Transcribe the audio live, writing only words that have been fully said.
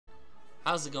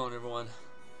How's it going, everyone?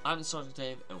 I'm Nostalgic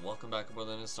Dave, and welcome back aboard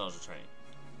the Nostalgia Train.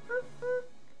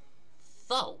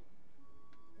 So,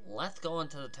 let's go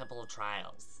into the Temple of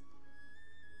Trials.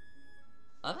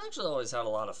 I've actually always had a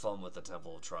lot of fun with the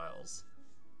Temple of Trials.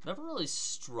 Never really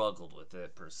struggled with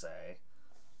it, per se.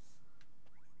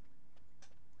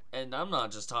 And I'm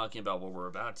not just talking about what we're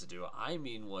about to do, I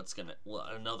mean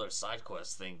another side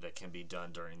quest thing that can be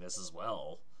done during this as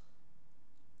well.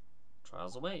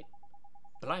 Trials await.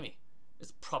 Blimey.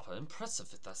 It's proper impressive,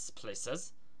 if this place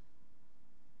is.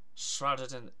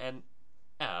 Shrouded in an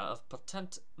air of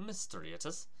potent mystery it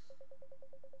is.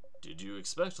 Did you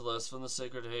expect less from the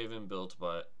sacred haven built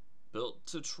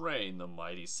to train the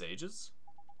mighty sages?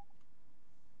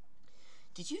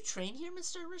 Did you train here,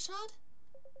 Mr. Rashad?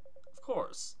 Of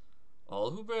course. All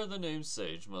who bear the name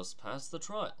Sage must pass the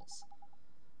trials.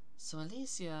 So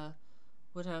Alicia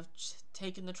would have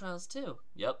taken the trials too?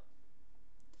 Yep.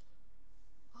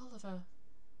 Oliver.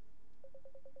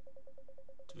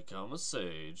 To become a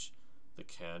sage, the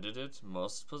candidate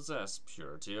must possess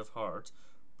purity of heart,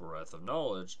 breadth of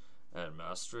knowledge, and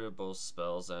mastery of both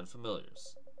spells and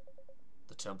familiars.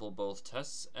 The temple both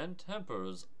tests and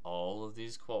tempers all of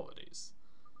these qualities.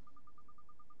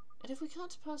 And if we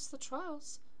can't pass the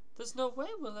trials, there's no way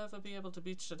we'll ever be able to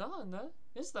beat Shadar there,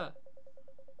 is there?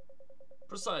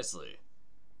 Precisely.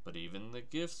 But even the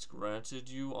gifts granted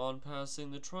you on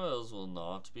passing the trials will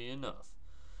not be enough.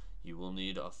 You will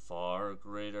need a far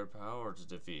greater power to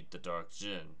defeat the Dark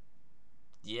Djinn.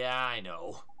 Yeah, I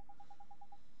know.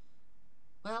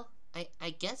 Well, I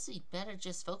guess we'd better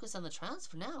just focus on the trials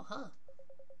for now, huh?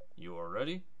 You are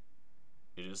ready?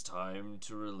 It is time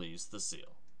to release the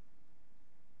seal.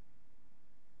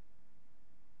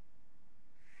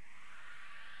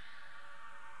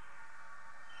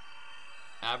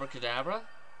 Abracadabra?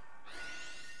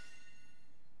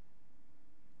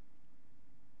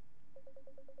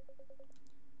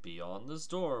 Beyond this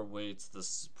door waits the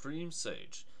Supreme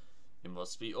Sage. It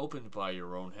must be opened by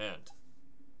your own hand.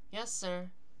 Yes,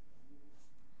 sir.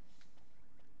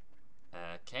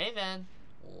 Okay then,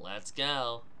 let's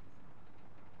go.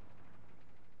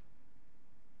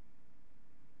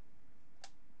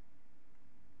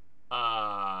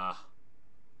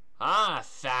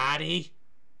 Fatty.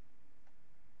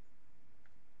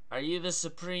 Are you the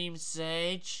Supreme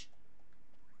Sage?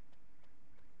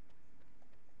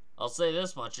 I'll say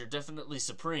this much, you're definitely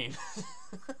supreme.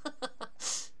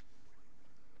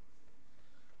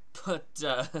 But,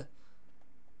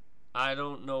 I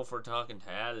don't know if we're talking.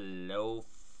 Hello,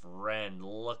 friend.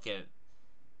 Look at...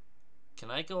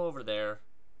 Can I go over there?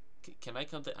 Can I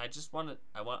come to... I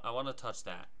want to touch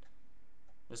that.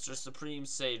 Mr. Supreme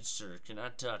Sage, sir, can I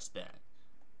touch that?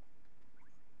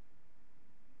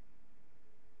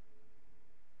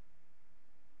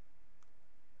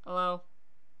 Hello?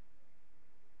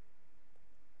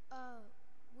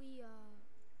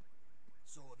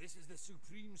 So this is the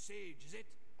Supreme Sage, is it?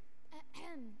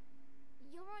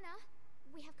 Your Honor,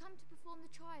 we have come to perform the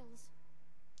trials.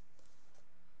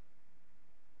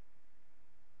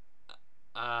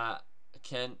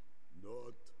 Can...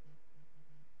 Not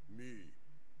me.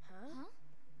 Huh?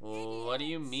 What do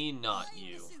you mean, not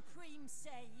you? I'm the Supreme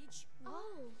Sage.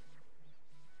 Oh.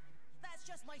 That's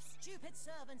just my stupid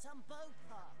servant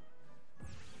Umbopa.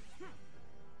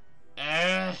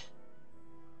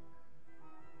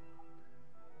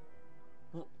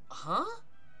 Huh?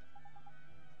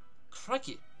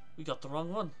 Crikey, we got the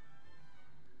wrong one.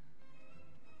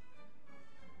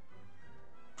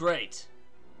 Great.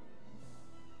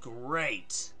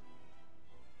 Great.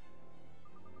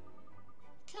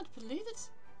 Can't believe it.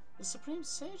 The Supreme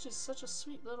Sage is such a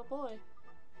sweet little boy.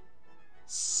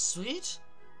 Sweet?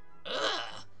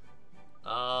 Ugh.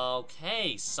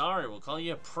 Okay, sorry, we'll call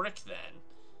you a prick then.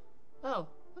 Oh,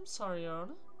 I'm sorry, Your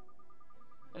Honor.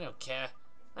 I don't care.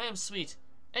 I am sweet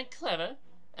and clever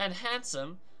and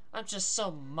handsome. I'm just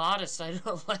so modest. I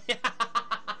don't like.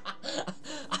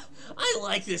 I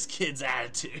like this kid's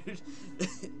attitude.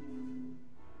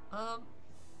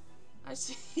 I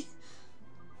see.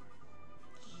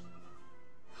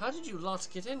 How did you lot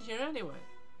get in here anyway?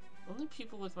 Only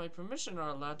people with my permission are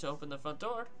allowed to open the front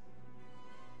door.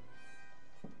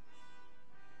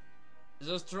 Is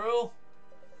this true?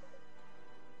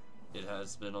 It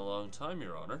has been a long time,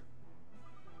 Your Honor.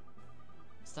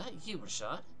 Is that you,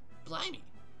 Rashad? Blimey!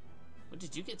 When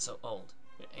did you get so old?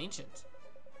 You're ancient.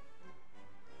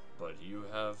 But you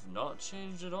have not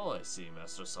changed at all, I see,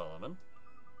 Master Solomon.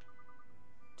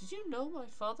 Did you know my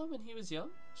father when he was young?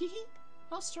 Hee hee.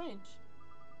 How strange.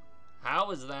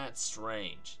 How is that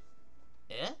strange?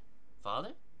 Eh?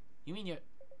 Father? You mean you're...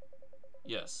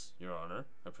 Yes, Your Honor.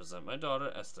 I present my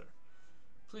daughter, Esther.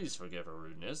 Please forgive her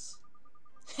rudeness.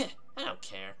 I don't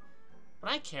care.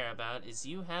 What I care about is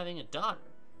you having a daughter.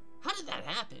 How did that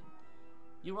happen?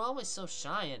 You were always so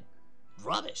shy and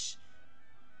rubbish.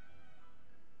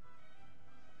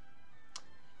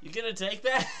 You gonna take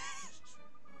that?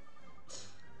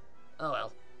 Oh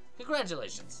well.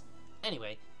 Congratulations.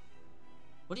 Anyway,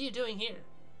 what are you doing here?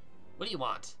 What do you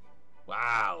want?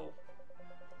 Wow.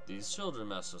 These children,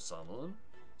 Master Solomon,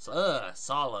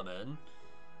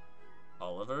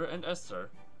 Oliver, and Esther,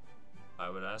 I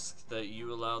would ask that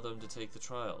you allow them to take the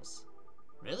trials.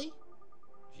 Really?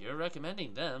 If you're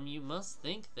recommending them, you must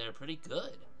think they're pretty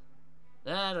good.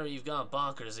 That or you've gone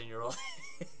bonkers in your old...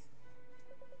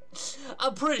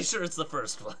 I'm pretty sure it's the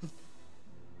first one.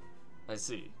 I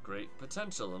see. Great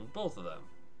potential in both of them.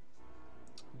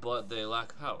 But they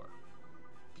lack power.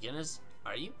 Beginners,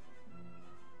 are you?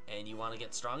 And you want to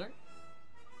get stronger?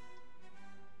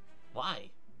 Why?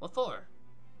 What for?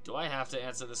 Do I have to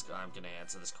answer this? I'm gonna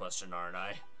answer this question, aren't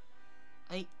I?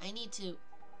 I need to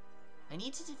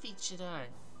defeat Shadar.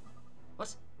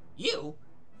 What? You?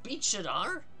 Beat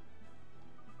Shadar?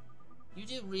 You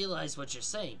do realize what you're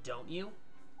saying, don't you?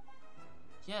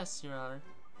 Yes, Your Honor.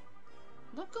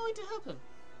 And I'm going to help him.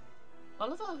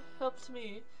 Oliver helped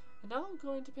me, and now I'm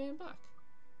going to pay him back.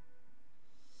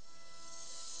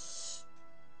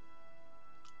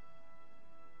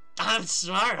 I'm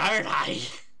smart, aren't I?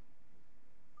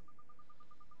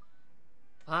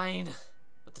 Fine.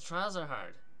 But the trials are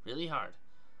hard. Really hard.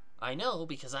 I know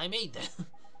because I made them.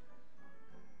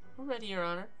 We're ready, Your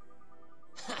Honor.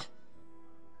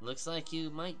 Looks like you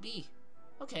might be.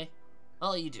 Okay.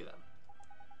 I'll let you do them.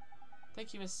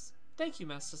 Thank you,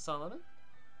 Master Solomon.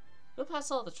 We'll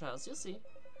pass all the trials, you'll see.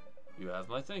 You have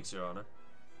my thanks, Your Honor.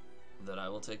 Then I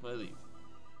will take my leave.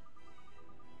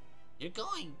 You're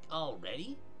going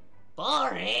already?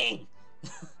 Boring!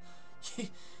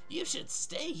 You should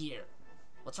stay here.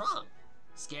 What's wrong?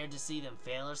 Scared to see them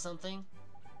fail or something?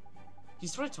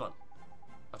 He's right, man.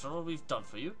 After all we've done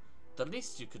for you, the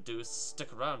least you could do is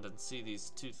stick around and see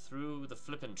these two through the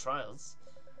flippin' trials.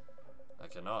 I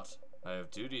cannot. I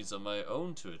have duties of my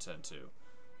own to attend to.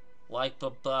 Like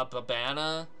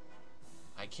Babana?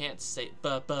 I can't say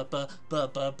bana.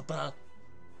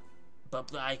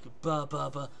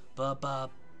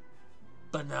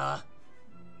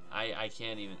 I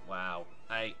can't even. Wow.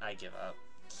 I give up.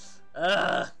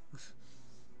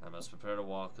 I must prepare to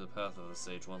walk the path of the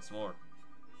sage once more.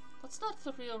 That's not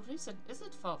the real reason, is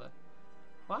it, Father?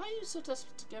 Why are you so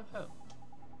desperate to go home?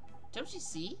 Don't you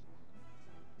see?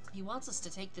 He wants us to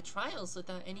take the trials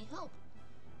without any help.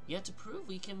 You have to prove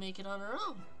we can make it on our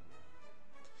own.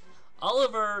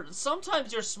 Oliver,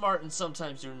 sometimes you're smart and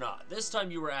sometimes you're not. This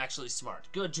time you were actually smart.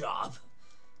 Good job.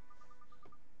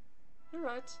 You're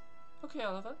right. Okay,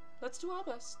 Oliver, let's do our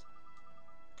best.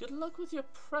 Good luck with your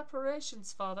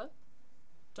preparations, Father.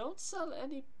 Don't sell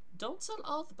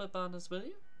all the babanas, will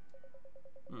you?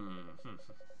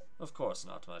 Of course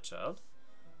not, my child.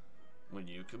 When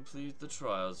you complete the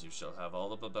trials, you shall have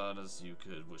all the babanas you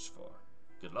could wish for.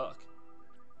 Good luck.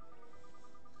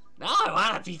 Now I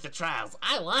want to beat the trials.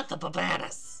 I want the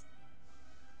babanas.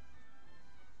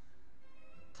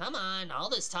 Come on, all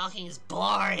this talking is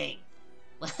boring.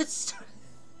 Let's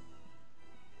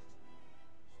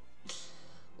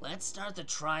start the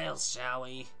trials, shall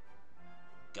we?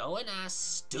 Go and ask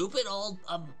stupid old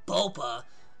Bopa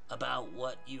about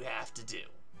what you have to do.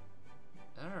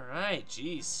 Alright,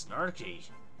 geez, snarky.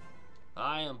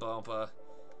 Hi, Mbompa.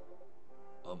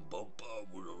 Mbompa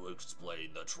will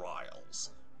explain the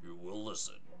trials. You will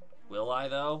listen. Will I,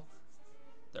 though?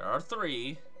 There are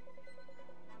 3.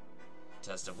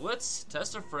 Test of wits,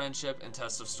 test of friendship, and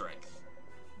test of strength.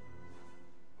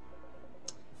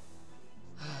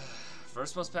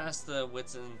 First must pass the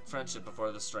wits and friendship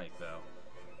before the strength, though.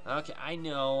 Okay, I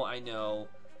know.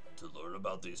 To learn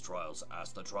about these trials,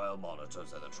 ask the trial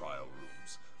monitors at the trial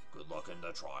rooms. Good luck in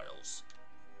the trials.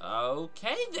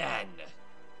 Okay, then.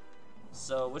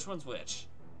 So, which one's which?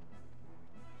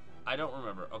 I don't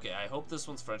remember. Okay, I hope this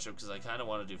one's friendship, because I kind of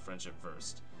want to do friendship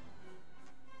first.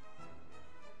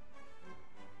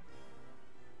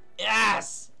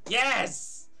 Yes!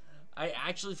 Yes! I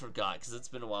actually forgot, because it's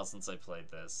been a while since I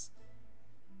played this.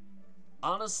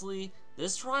 Honestly,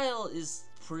 this trial is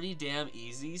pretty damn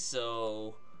easy,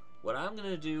 so what I'm going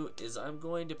to do is I'm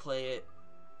going to play it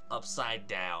upside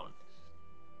down.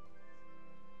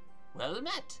 Well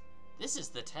met. This is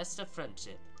the test of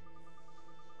friendship.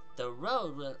 The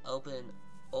road will open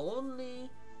only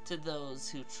to those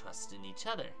who trust in each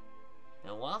other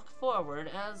and walk forward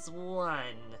as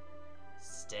one.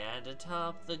 Stand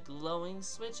atop the glowing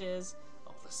switches.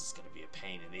 Oh, this is going to be a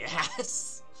pain in the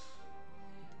ass.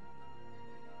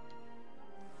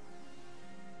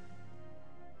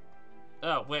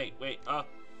 Oh, wait.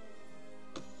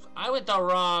 I went the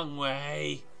wrong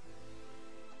way.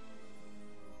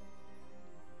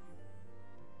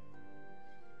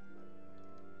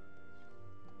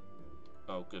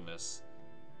 Oh, goodness.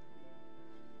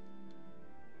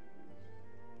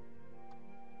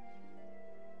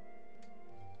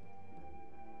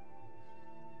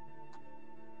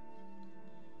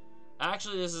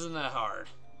 Actually, this isn't that hard.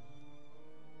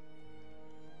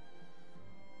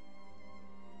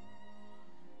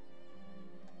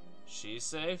 She's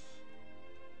safe.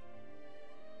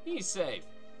 He's safe.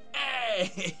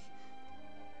 Hey!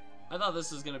 I thought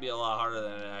this was gonna be a lot harder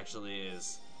than it actually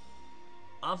is.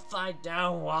 Upside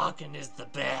down walking is the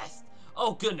best.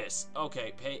 Oh goodness.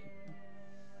 Okay,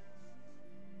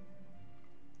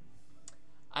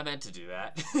 I meant to do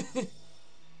that.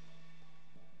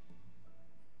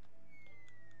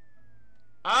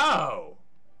 Oh!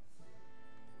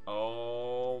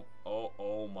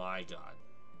 Oh my god.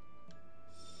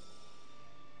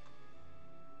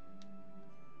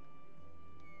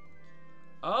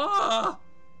 Ah!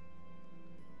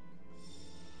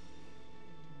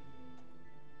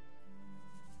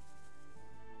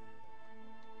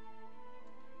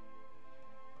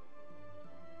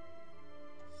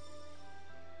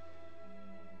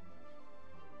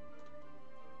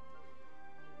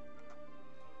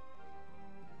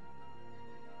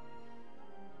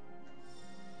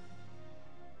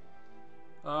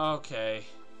 Okay.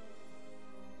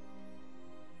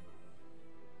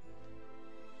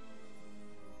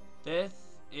 This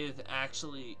is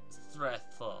actually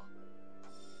stressful.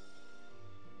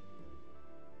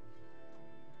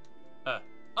 Ah!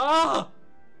 Ah!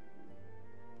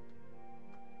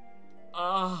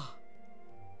 Ah!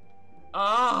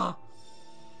 Ah!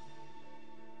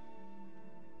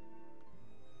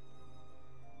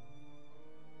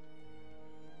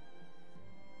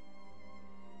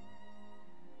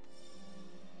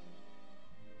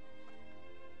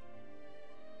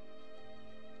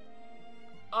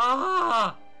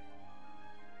 Ah!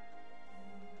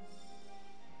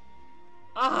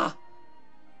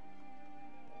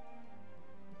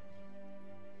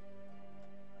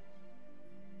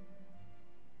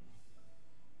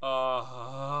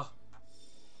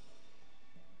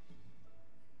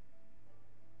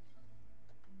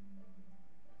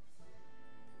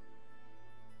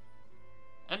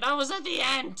 And I was at the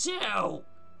end too!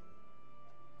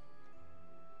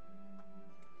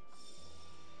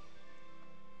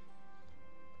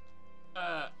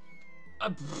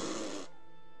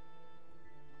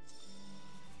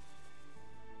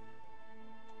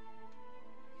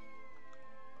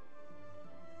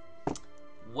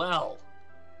 Well.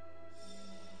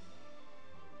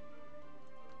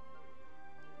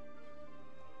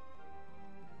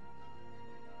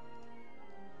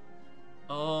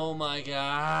 Oh my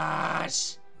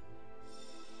gosh.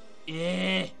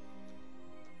 Yeah.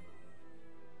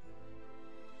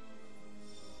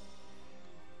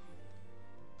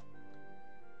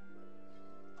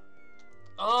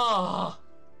 Oh.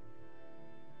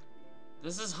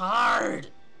 This is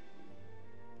hard.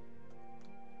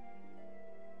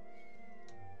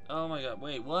 Oh my god,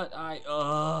 wait, what?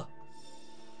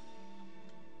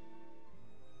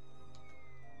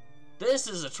 This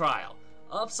is a trial.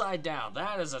 Upside down,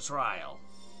 that is a trial.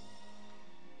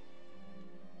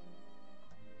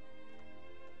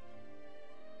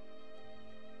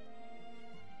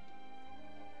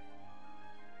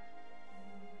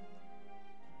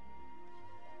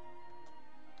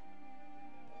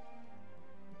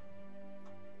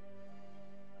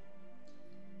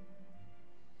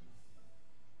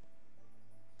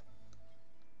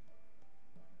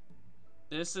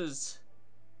 This is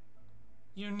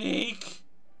unique.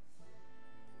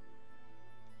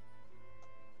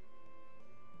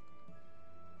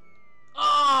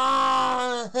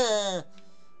 Ah!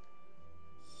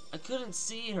 I couldn't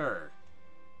see her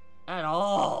at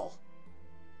all.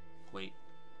 Wait.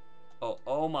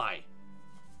 Oh my.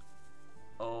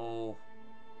 Oh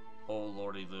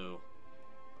lordy Lou.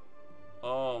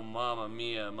 Oh mamma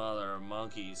mia, mother of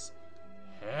monkeys.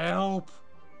 Help!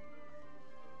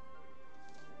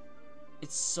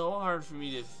 It's so hard for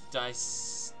me to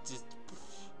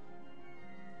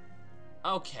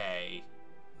Okay.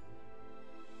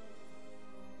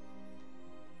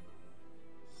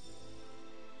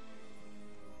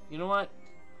 You know what?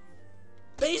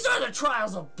 These are the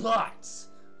trials of butts!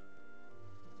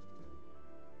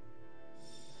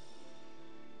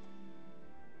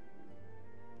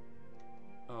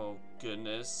 Oh,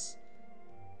 goodness.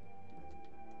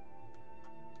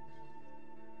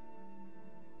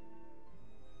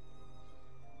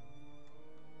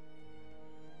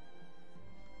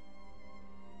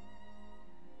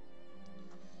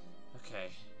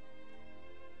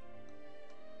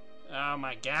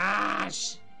 my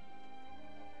gosh!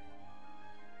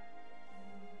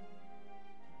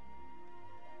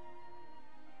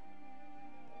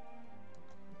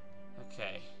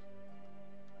 Okay.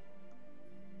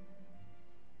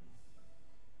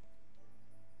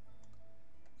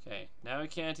 Okay, now I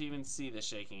can't even see the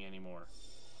shaking anymore.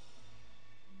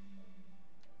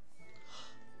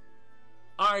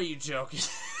 Are you joking?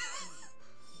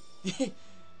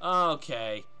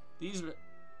 Okay. These...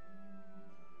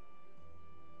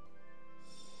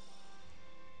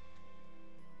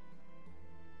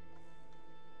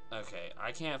 Okay,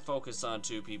 I can't focus on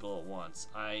two people at once.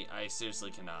 I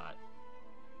seriously cannot.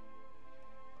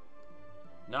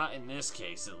 Not in this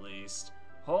case, at least.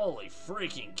 Holy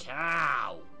freaking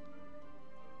cow!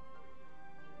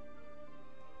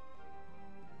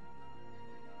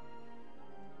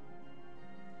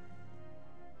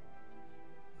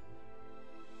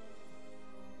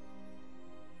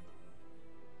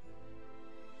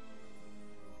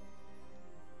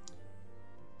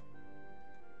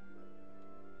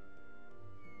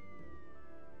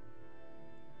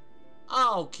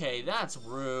 Okay, that's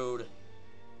rude.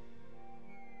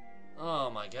 Oh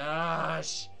my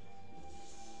gosh.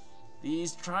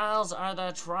 These trials are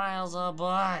the trials of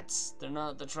butts. They're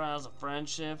not the trials of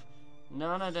friendship.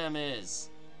 None of them is.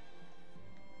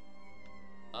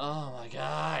 Oh my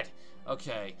god.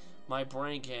 Okay, my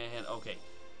brain can't handle. Okay.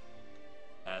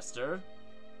 Esther.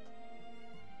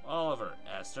 Oliver.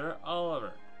 Esther.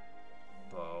 Oliver.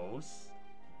 Both.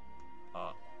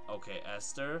 Okay,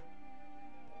 Esther.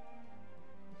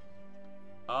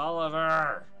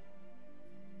 Oliver.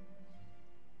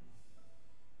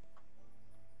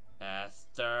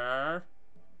 Esther.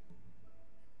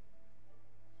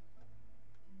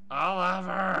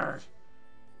 Oliver.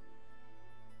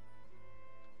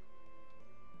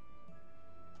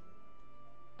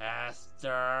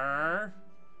 Esther.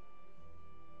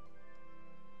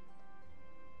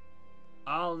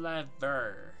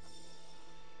 Oliver.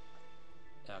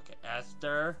 Okay,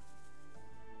 Esther.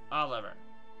 Oliver.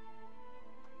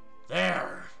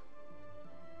 There.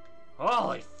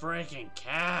 Holy freaking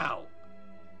cow.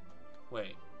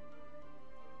 Wait.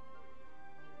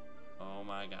 Oh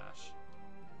my gosh.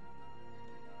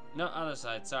 No, other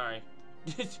side, sorry.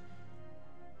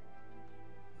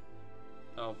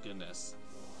 Oh goodness.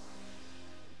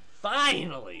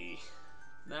 Finally!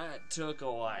 That took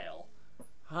a while.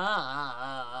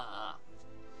 Ha!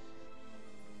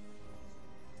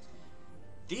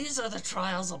 These are the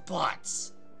trials of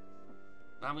butts.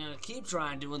 I'm gonna keep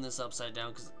trying doing this upside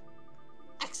down because...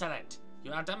 Excellent!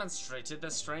 You have demonstrated the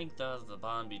strength of the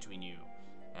bond between you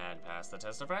and passed the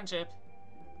test of friendship.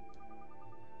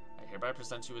 I hereby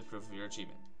present you with proof of your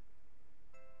achievement.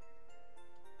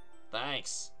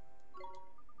 Thanks.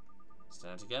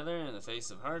 Stand together in the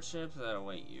face of hardships that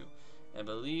await you, and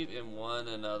believe in one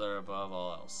another above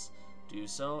all else. Do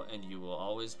so, and you will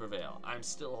always prevail. I'm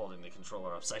still holding the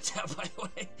controller upside down, by the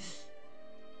way.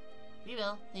 We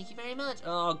will. Thank you very much.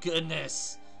 Oh,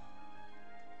 goodness.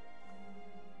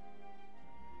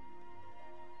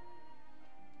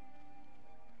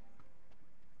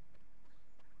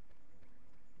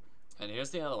 And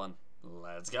here's the other one.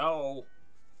 Let's go.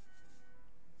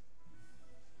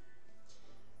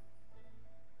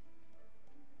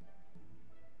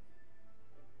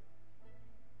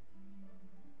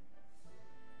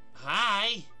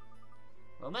 Hi!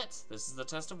 Well met. This is the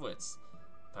test of wits.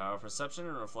 Power of perception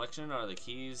and reflection are the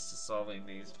keys to solving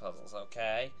these puzzles.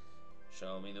 Okay.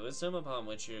 Show me the wisdom upon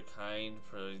which your kind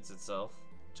prides itself,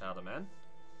 child of men.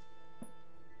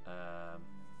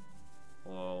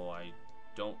 Whoa, I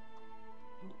don't...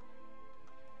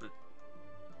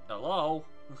 Hello?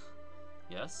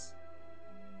 Yes?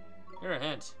 Here, a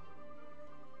hint.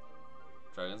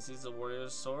 Dragon sees the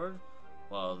warrior's sword,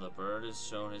 while the bird is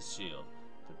shown his shield.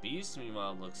 The beast,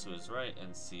 meanwhile, looks to his right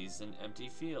and sees an empty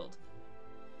field.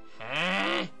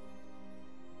 Huh?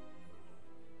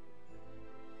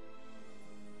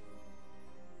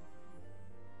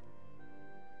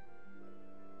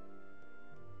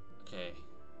 Okay.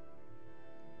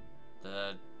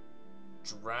 The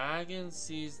dragon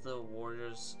sees the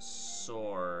warrior's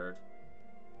sword,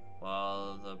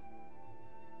 while the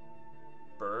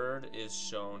bird is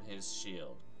shown his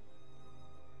shield.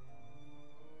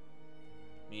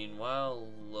 Meanwhile,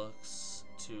 looks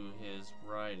to his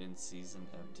right and sees an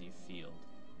empty field.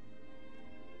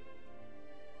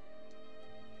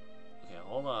 Okay,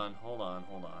 hold on.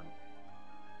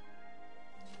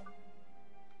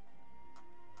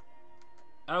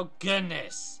 Oh,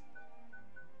 goodness!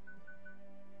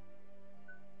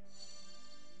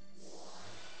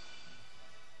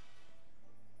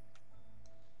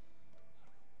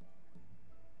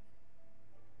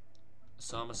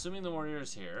 So I'm assuming the warrior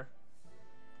is here.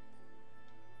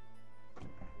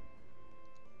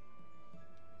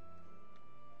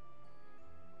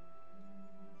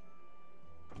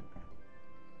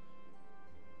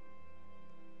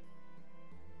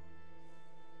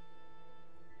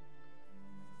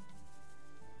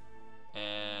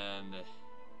 And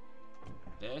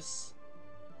this.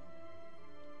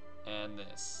 And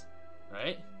this.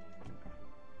 Right?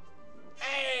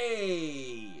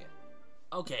 Hey!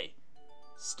 Okay.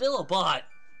 Still a bot.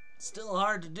 Still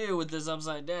hard to do with this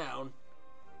upside down.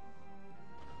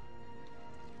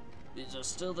 These are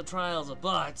still the trials of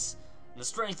bots. And the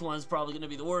strength one's probably going to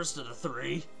be the worst of the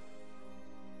three.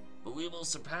 But we will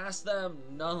surpass them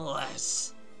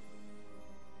nonetheless.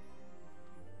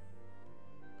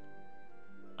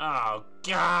 Oh,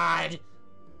 God!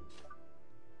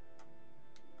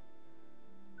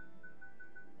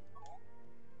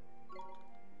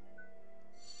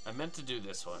 I meant to do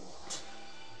this one.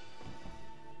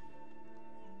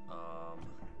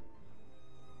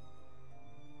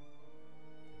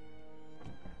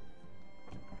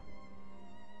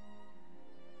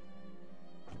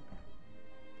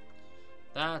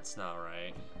 That's not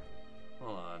right.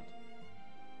 Hold on.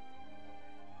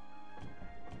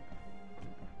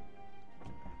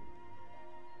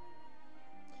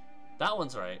 That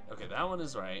one's right. Okay, that one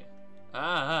is right.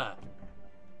 Ah.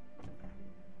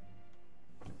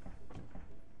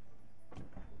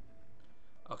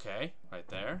 Okay, right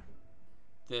there.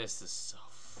 This is so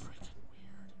freaking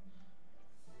weird.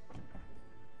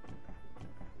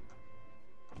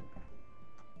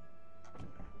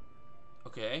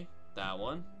 Okay, that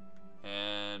one.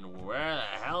 And where the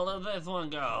hell did this one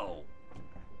go?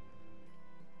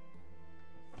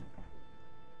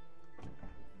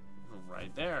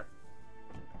 Right there.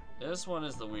 This one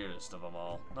is the weirdest of them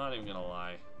all. Not even gonna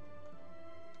lie.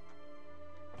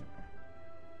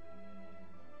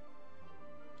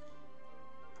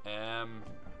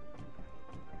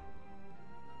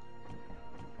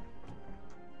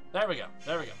 There we go.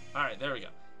 There we go. All right, there we go.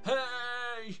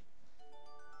 Hey!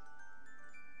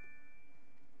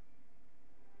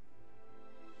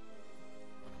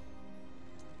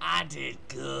 I did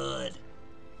good.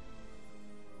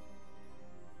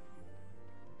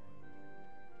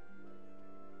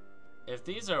 If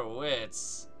these are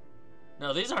wits,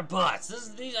 no, these are butts. This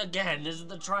is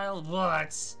the trial of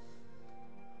butts.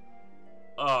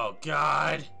 Oh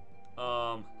God.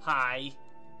 Hi.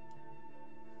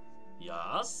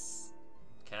 Yes?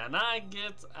 Can I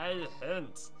get a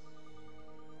hint?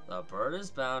 The bird is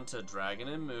bound to dragon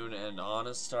and moon, and on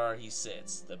a star he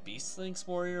sits. The beast links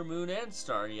warrior, moon, and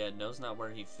star, yet knows not where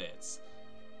he fits.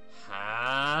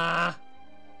 Ha!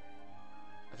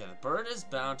 Okay, the bird is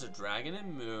bound to dragon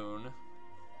and moon.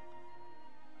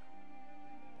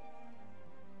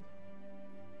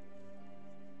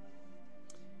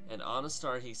 And on a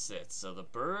star he sits. So the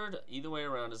bird, either way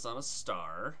around, is on a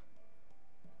star.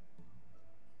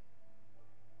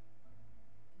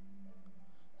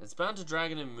 It's bound to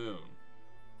dragon and moon.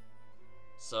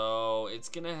 So it's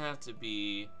gonna have to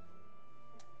be...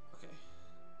 Okay.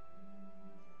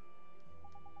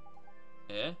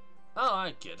 Eh? Oh,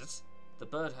 I get it. The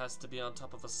bird has to be on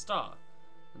top of a star.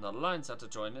 And the lines have to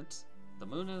join it. The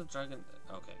moon and the dragon...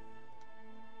 Okay.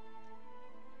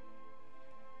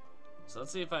 So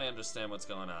let's see if I understand what's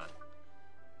going on.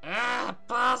 Ah,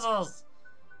 puzzles!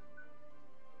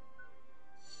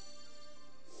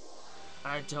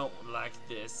 I don't like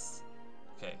this.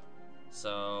 Okay,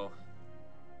 so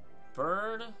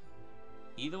bird,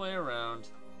 either way around,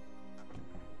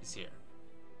 is here.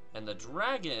 And the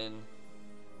dragon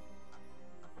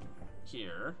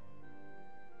here.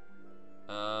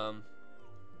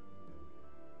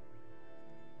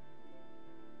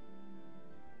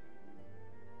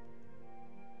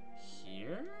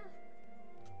 Here?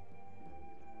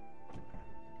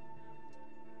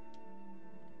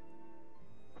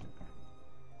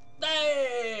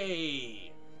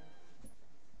 Hey!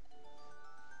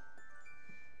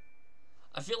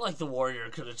 I feel like the warrior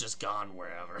could have just gone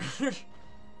wherever.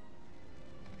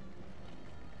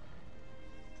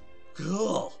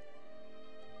 Cool.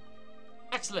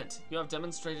 Excellent. You have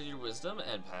demonstrated your wisdom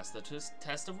and passed the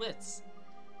test of wits.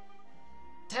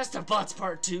 Test of butts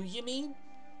part 2, you mean?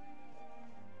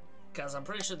 Because I'm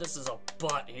pretty sure this is a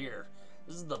butt here.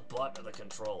 This is the butt of the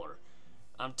controller.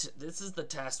 This is the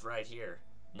test right here.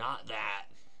 Not that.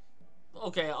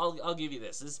 Okay, I'll give you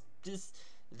this.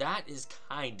 That is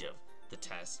kind of the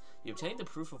test. You obtain the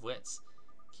proof of wits.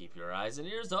 Keep your eyes and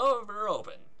ears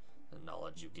open. The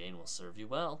knowledge you gain will serve you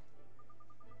well.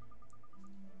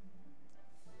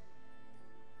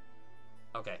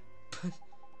 Okay.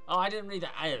 Oh, I didn't read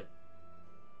that.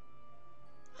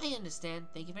 I understand.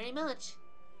 Thank you very much.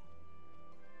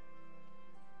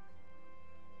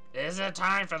 Is it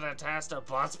time for the test of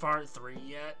Butts Part 3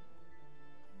 yet?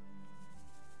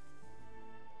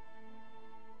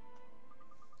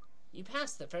 You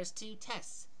passed the first 2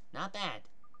 tests. Not bad.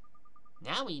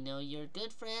 Now we know you're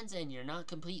good friends and you're not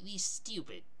completely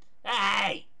stupid.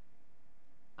 Hey!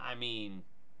 I mean,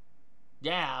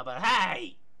 yeah, but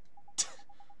hey!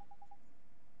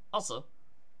 Also,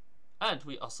 and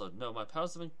we also know my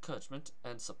powers of encouragement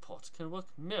and support can work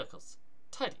miracles.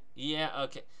 Tidy. Yeah,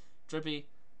 okay. Drippy,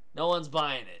 no one's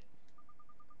buying it.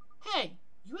 Hey,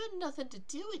 you had nothing to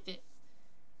do with it.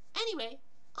 Anyway,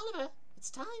 Oliver, it's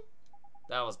time.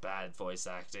 That was bad voice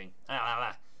acting.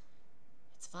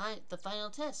 It's fine. The final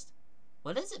test.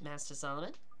 What is it, Master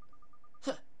Solomon?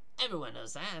 Huh, everyone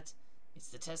knows that. It's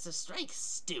the test of strength,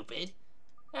 stupid.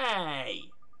 Hey!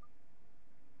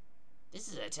 This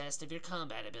is a test of your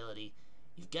combat ability.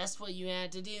 You've guessed what you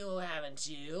had to do, haven't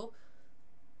you?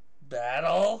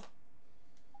 Battle?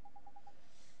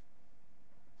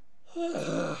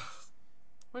 We're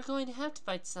going to have to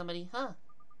fight somebody, huh?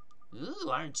 Ooh,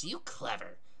 aren't you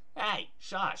clever? Hey,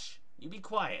 shush. You be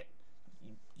quiet.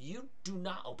 You do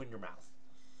not open your mouth.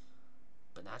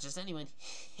 But not just anyone.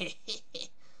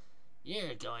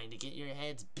 You're going to get your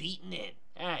heads beaten in.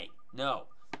 Hey, no.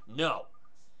 No.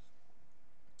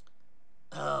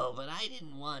 Oh, but I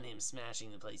didn't want him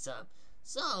smashing the place up,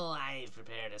 so I've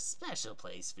prepared a special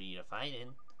place for you to fight in.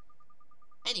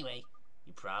 Anyway,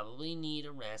 you probably need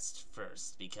a rest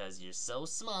first because you're so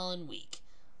small and weak.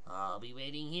 I'll be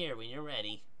waiting here when you're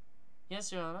ready.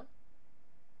 Yes, Your Honor?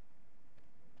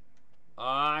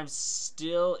 I'm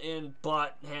still in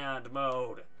butt hand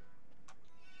mode.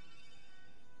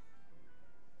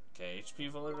 Okay, HP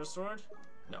fully restored?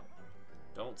 No.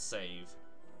 Don't save.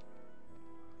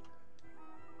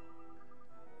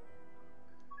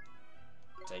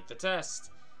 Take the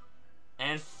test.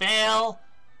 And fail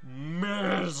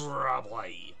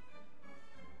miserably.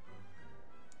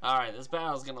 Alright, this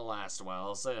battle's gonna last a while,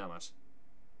 I'll say that much.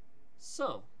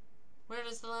 So, where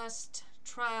does the last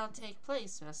trial take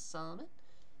place, Master Solomon?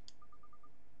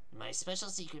 In my special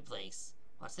secret place.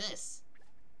 What's this?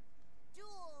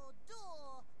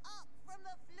 Door, up from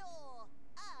the floor.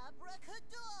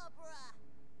 Abracadabra.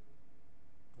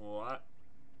 What?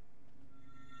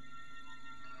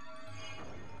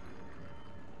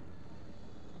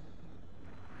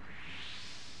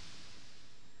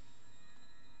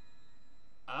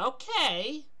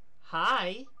 Okay.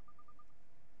 Hi.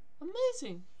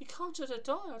 Amazing. He conjured a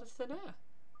door out of thin air.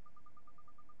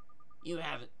 You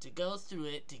have to go through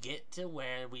it to get to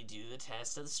where we do the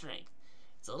test of the strength.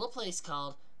 It's a little place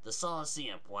called the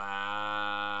Coliseum.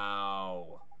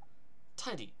 Wow.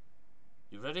 Tidy.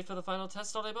 You ready for the final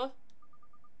test, Ollie boy?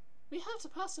 We have to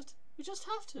pass it. We just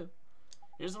have to.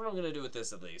 Here's what I'm gonna do with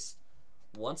this at least.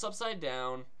 Once upside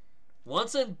down,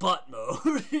 once in butt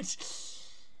mode,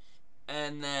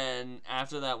 and then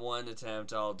after that one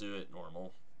attempt, I'll do it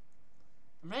normal.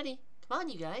 I'm ready. Come on,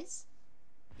 you guys.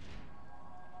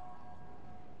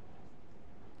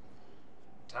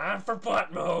 Time for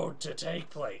butt mode to take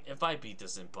place. If I beat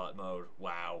this in butt mode,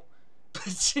 wow.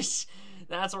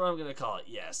 That's what I'm gonna call it,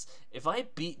 yes. If I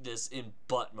beat this in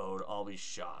butt mode, I'll be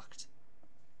shocked.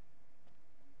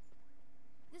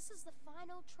 This is the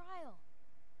final trial.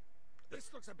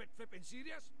 This looks a bit flippin'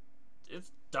 serious.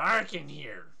 It's dark in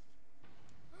here.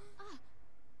 Ah,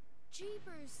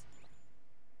 jeepers.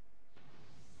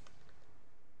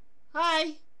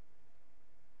 Hi.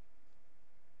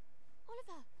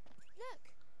 Oliver, look.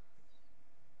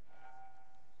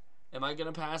 Am I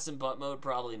gonna pass in butt mode?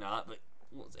 Probably not, but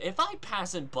if I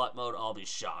pass in butt mode, I'll be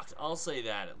shocked. I'll say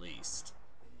that at least.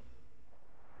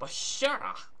 But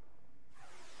sure.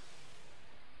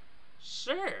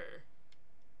 Sure.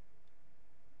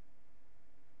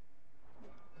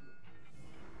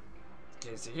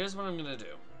 Okay, so here's what I'm gonna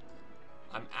do.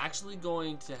 I'm actually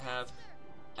going to have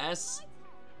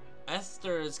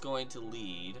Esther is going to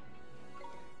lead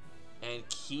and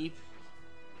keep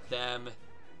them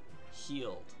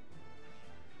healed.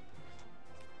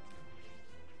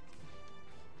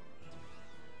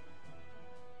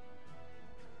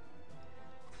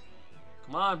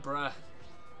 Come on, bruh.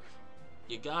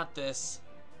 You got this.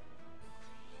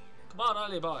 Come on,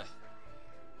 Ollie boy.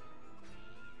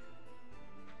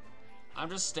 I'm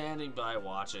just standing by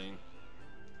watching.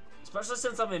 Especially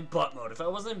since I'm in butt mode. If I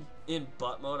wasn't in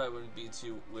butt mode, I wouldn't be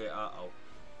too weird. Uh-oh.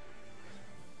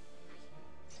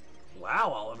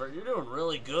 Wow, Oliver, you're doing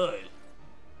really good.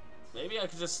 Maybe I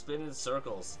could just spin in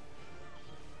circles.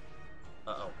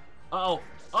 Uh-oh. Uh-oh.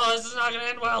 Oh, this is not gonna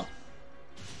end well.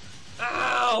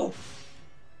 Ow!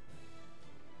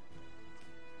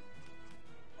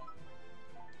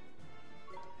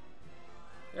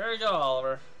 Here we go,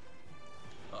 Oliver.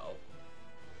 Uh-oh.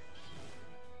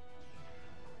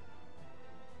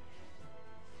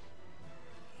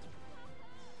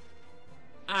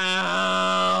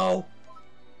 Ow!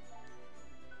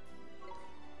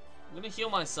 I'm gonna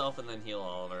heal myself and then heal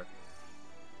Oliver.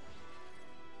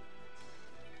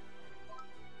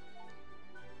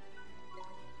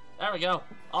 There we go.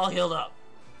 All healed up.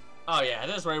 Oh yeah,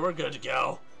 this way we're good to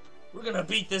go. We're gonna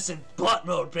beat this in butt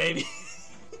mode, baby.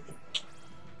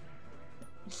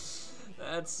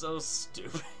 That's so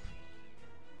stupid.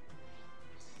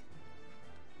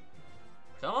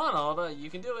 Come on, Alda, you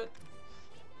can do it.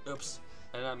 Oops,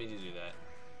 I did not mean to do that.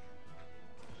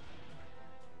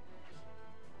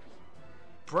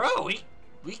 Bro,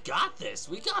 we got this.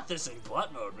 We got this in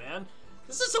butt mode, man.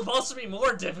 This is supposed to be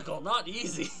more difficult, not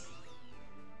easy.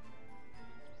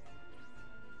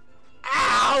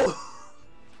 Ow!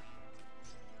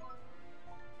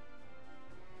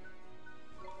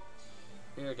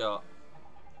 Here we go.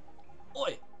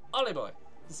 Oi, Ollie boy.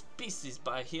 This beastie's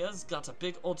by here's got a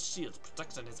big old shield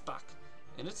protecting his back.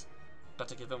 In it?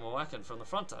 Better give him a whacking from the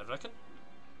front, I reckon.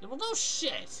 Yeah, well, no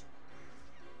shit.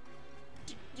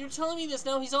 You're telling me this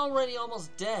now? He's already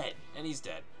almost dead. And he's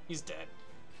dead. He's dead.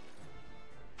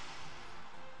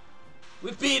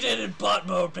 We beat it in butt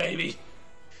mode, baby.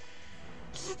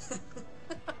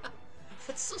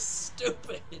 That's so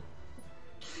stupid.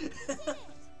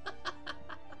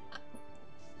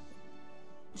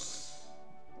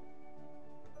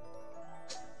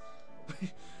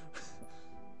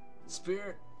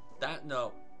 Spirit, that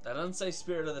doesn't say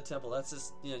spirit of the temple. That's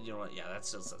just, you know what? Yeah, that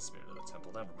still says spirit of the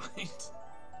temple. Never mind.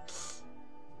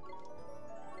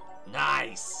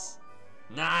 Nice,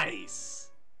 nice.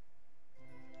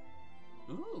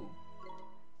 Ooh.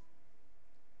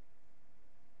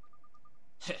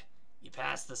 You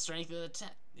passed the strength of the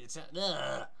test.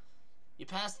 You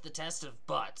passed the test of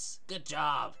butts. Good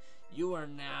job. You are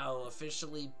now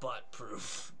officially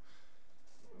butt-proof.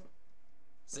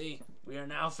 See, we are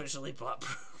now officially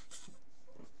butt-proof.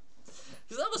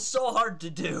 Because that was so hard to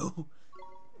do.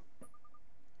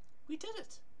 We did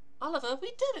it. Oliver, we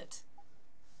did it.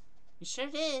 You sure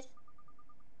did.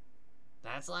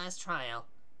 That's the last trial.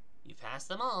 You passed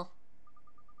them all.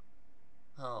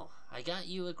 Oh, I got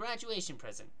you a graduation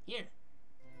present. Here.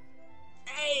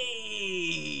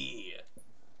 Hey!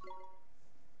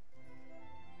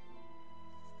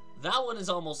 That one is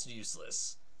almost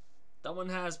useless. That one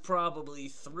has probably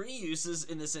 3 uses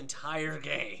in this entire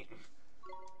game.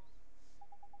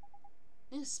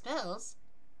 New spells?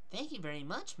 Thank you very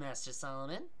much, Master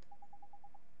Solomon.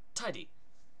 Tidy.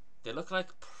 They look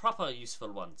like proper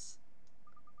useful ones.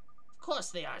 Of course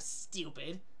they are,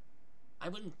 stupid. I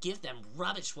wouldn't give them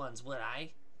rubbish ones, would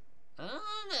I?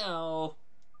 Oh, no.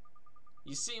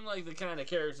 You seem like the kind of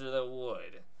character that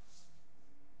would.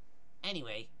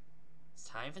 Anyway, it's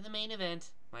time for the main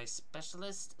event. My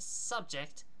specialist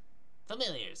subject,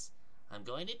 familiars. I'm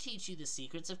going to teach you the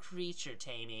secrets of creature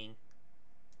taming.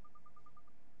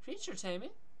 Creature taming?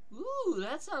 Ooh,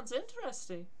 that sounds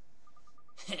interesting.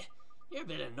 You're a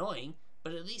bit annoying,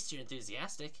 but at least you're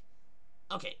enthusiastic.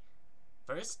 Okay,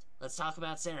 first, let's talk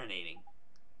about serenading.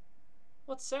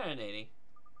 What's serenading?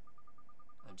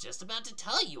 I'm just about to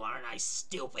tell you, aren't I,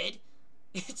 stupid?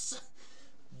 It's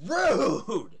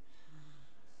rude!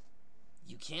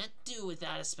 You can't do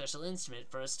without a special instrument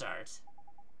for a start.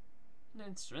 An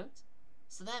instrument?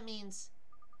 So that means...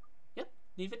 Yep,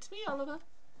 leave it to me, Oliver.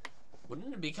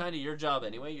 Wouldn't it be kind of your job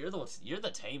anyway? You're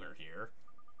the tamer here.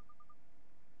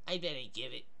 I'd better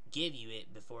give you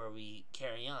it before we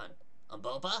carry on.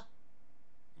 Umbopa?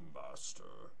 Master.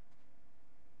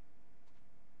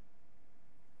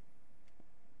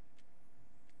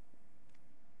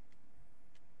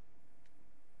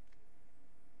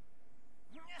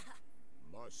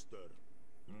 Master.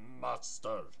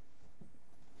 Master.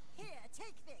 Here,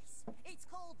 take this. It's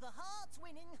called the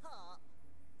Heart-Winning Harp.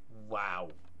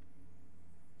 Wow.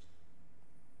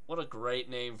 What a great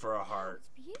name for a heart.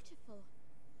 It's beautiful.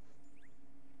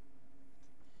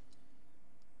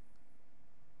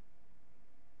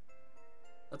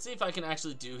 Let's see if I can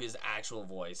actually do his actual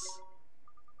voice.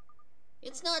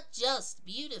 It's not just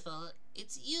beautiful,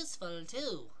 it's useful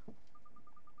too.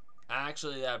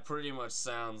 Actually, that pretty much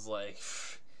sounds like...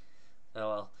 Oh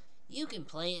well. You can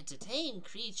play it to tame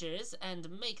creatures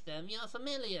and make them your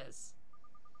familiars.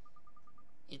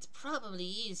 It's probably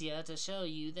easier to show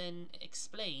you than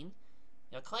explain.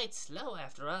 You're quite slow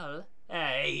after all.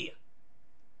 Hey!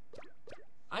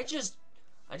 I just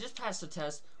passed a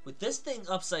test. With this thing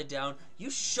upside down, you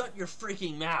shut your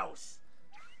freaking mouth.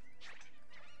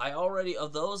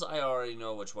 Of those, I already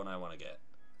know which one I want to get.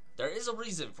 There is a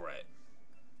reason for it.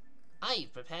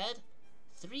 I've prepared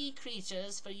 3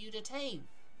 creatures for you to tame.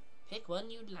 Pick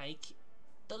one you like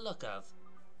the look of.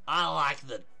 I like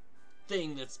the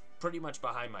thing that's pretty much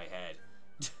behind my head.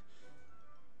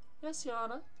 Yes, Your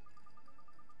Honor.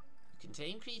 You can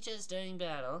tame creatures during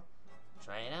battle.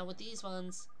 Try it out with these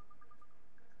ones.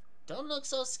 Don't look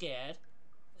so scared.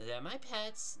 They're my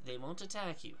pets. They won't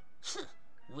attack you.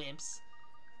 Wimps.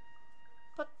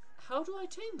 But how do I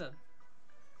tame them?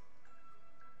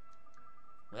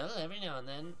 Well, every now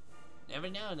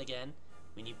and again,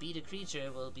 when you beat a creature,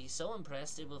 it will be so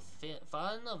impressed it will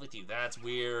fall in love with you. That's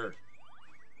weird.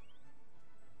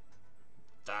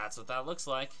 That's what that looks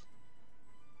like.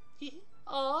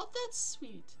 Aw, that's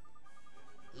sweet.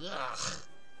 Ugh.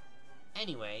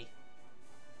 Anyway,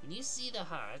 when you see the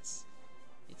hearts,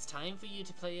 it's time for you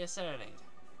to play a serenade.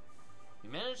 If you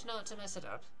manage not to mess it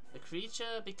up, the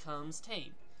creature becomes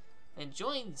tame and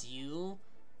joins you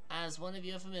as one of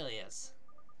your familiars.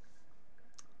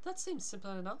 That seems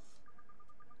simple enough.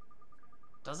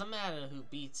 Doesn't matter who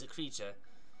beats a creature,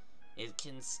 it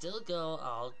can still go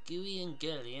all gooey and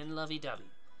girly and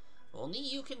lovey-dovey. Only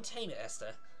you can tame it,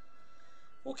 Esther.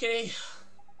 Okay.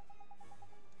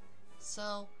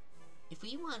 So, if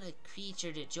we want a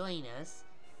creature to join us,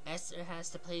 Esther has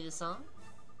to play the song?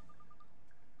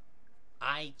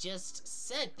 I just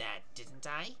said that, didn't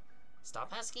I?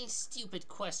 Stop asking stupid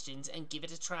questions and give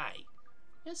it a try.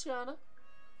 Yes, Your Honor.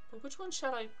 But which one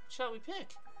shall we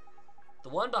pick? The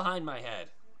one behind my head.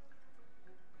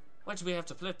 Why do we have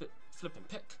to flip and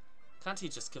pick? Can't he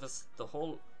just give us the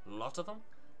whole lot of them?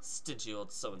 Stingy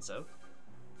old so-and-so.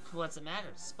 What's the matter?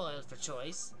 Spoiled for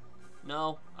choice?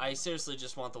 No, I seriously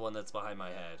just want the one that's behind my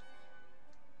head.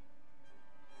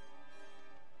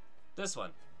 This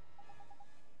one.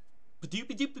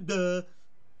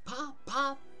 Pop,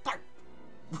 pop, pop.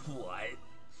 What?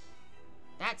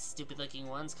 That stupid looking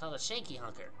one's called a Shanky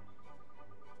Hunker.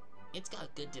 It's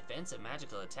got good defensive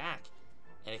magical attack,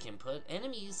 and it can put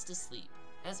enemies to sleep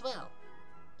as well.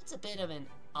 It's a bit of an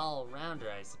all-rounder,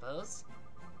 I suppose.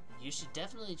 You should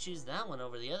definitely choose that one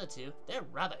over the other two. They're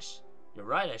rubbish. You're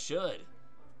right, I should.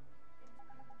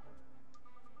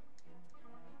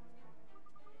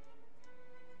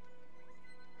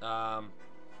 How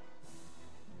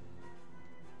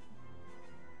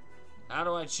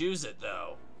do I choose it,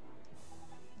 though?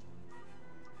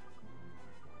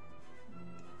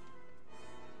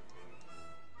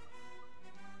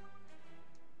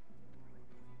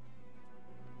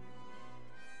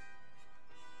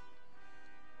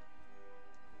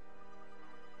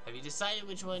 Have you decided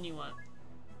which one you want?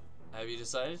 Have you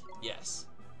decided? Yes.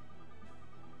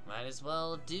 Might as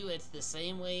well do it the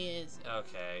same way as...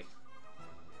 Okay.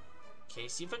 In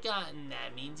case you've forgotten,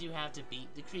 that means you have to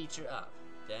beat the creature up.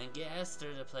 Then get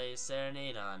Esther to play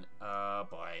Serenade on. Oh,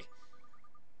 boy.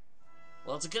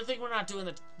 Well, it's a good thing we're not doing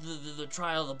the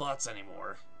trial of the butts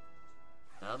anymore.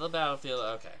 Now the battlefield.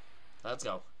 Okay. Let's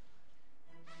go.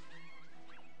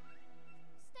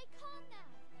 Stay calm now.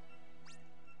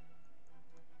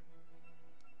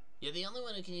 You're the only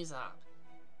one who can use the hop.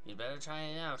 You'd better try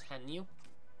it out, hadn't you?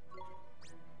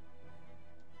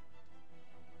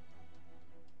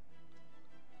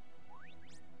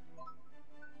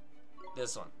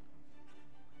 This one.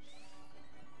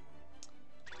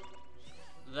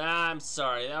 I'm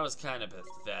sorry, that was kind of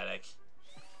pathetic.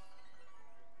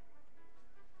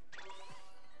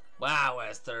 Wow,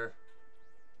 Esther.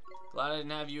 Glad I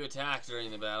didn't have you attack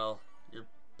during the battle. Your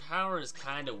power is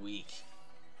kind of weak.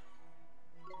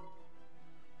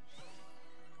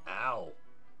 Ow.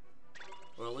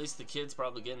 Or at least the kid's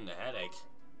probably getting a headache.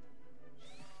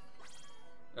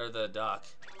 Or the duck.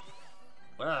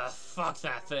 Where the fuck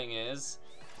that thing is.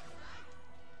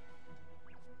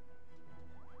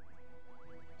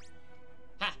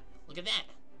 Ha! Look at that!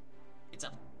 It's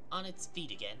up on its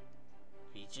feet again.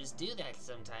 Creatures do that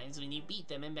sometimes when you beat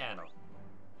them in battle.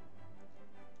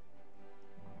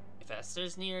 If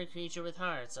Esther's near a creature with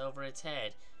hearts over its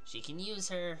head, she can use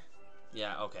her...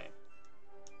 Yeah, okay.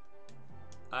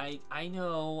 I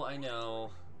know.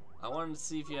 I wanted to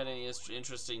see if you had any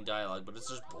interesting dialogue, but it's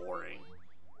just boring.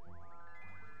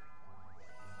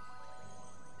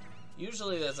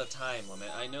 Usually there's a time limit,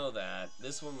 I know that.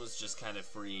 This one was just kind of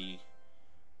free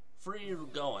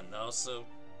going though, so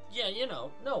yeah, you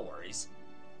know, no worries.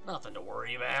 Nothing to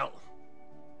worry about.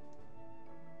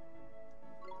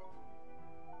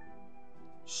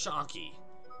 Shonky.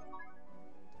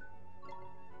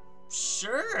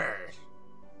 Sure.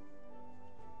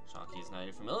 Shonky is now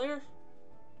your familiar?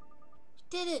 You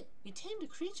did it! You tamed a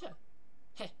creature!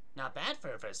 Heh, not bad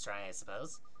for a first try, I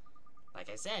suppose. Like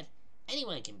I said,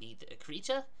 anyone can beat a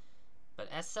creature, but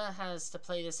Esther has to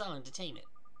play the song to tame it.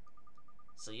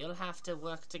 so you'll have to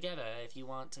work together if you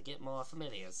want to get more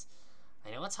familiars.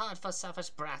 I know it's hard for selfish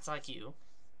brats like you,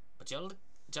 but you'll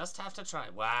just have to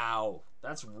try. Wow,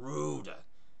 that's rude.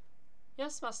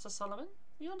 Yes, Master Solomon,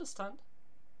 we understand.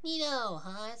 Neato,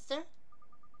 huh, Esther?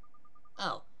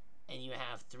 Oh, and you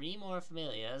have 3 more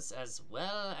familiars as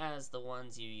well as the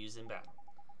ones you use in battle.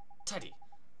 Teddy,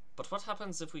 but what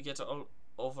happens if we get all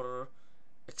over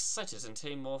excited and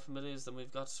tame more familiars than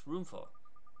we've got room for?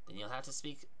 Then you'll have to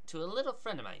speak to a little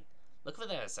friend of mine. Look over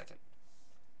there a second.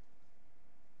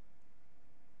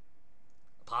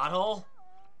 Pothole?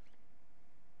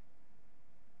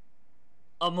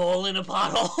 A mole in a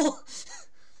pothole?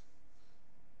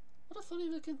 What a funny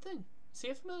looking thing. Is he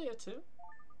a familiar too?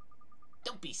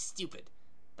 Don't be stupid.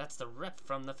 That's the rep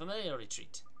from the familiar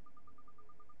retreat.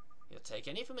 You'll take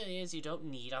any familiars you don't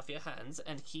need off your hands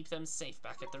and keep them safe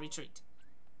back at the retreat.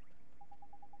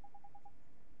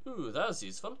 Ooh, that was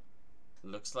useful.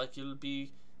 Looks like you'll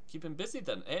be keeping busy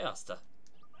then, eh, Asta?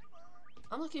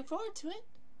 I'm looking forward to it.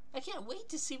 I can't wait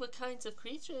to see what kinds of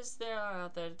creatures there are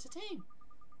out there to tame.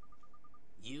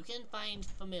 You can find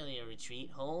familiar retreat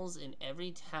holes in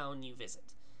every town you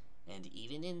visit, and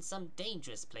even in some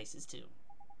dangerous places too.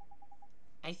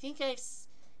 I think I've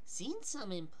seen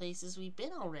some in places we've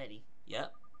been already.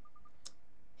 Yep.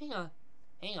 Hang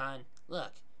on.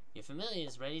 Look, your familiar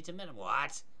is ready to meet him.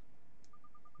 What?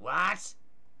 What?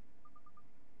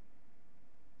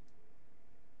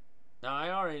 Now,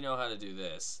 I already know how to do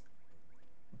this,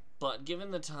 but given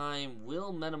the time,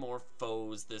 we'll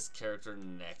metamorphose this character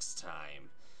next time.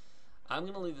 I'm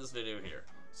going to leave this video here,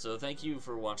 so thank you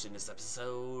for watching this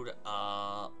episode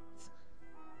of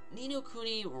Ni no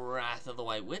Kuni Wrath of the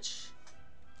White Witch.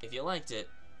 If you liked it,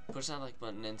 push that like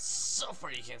button, and so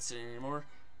far you can't see it anymore,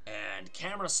 and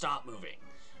camera stop moving.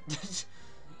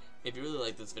 If you really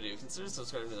like this video, consider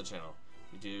subscribing to the channel.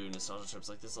 We do nostalgia trips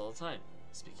like this all the time.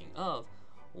 Speaking of,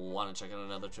 want to check out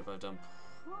another trip I've done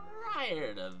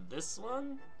prior to this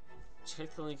one?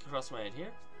 Check the link across my head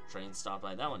here. Train stop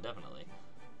by that one, definitely.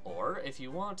 Or, if you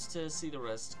want to see the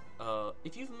rest,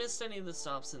 if you've missed any of the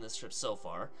stops in this trip so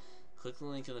far, click the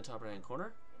link in the top right hand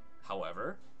corner.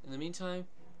 However, in the meantime,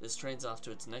 this train's off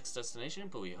to its next destination,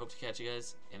 but we hope to catch you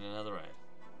guys in another ride.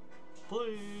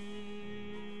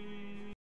 Bye!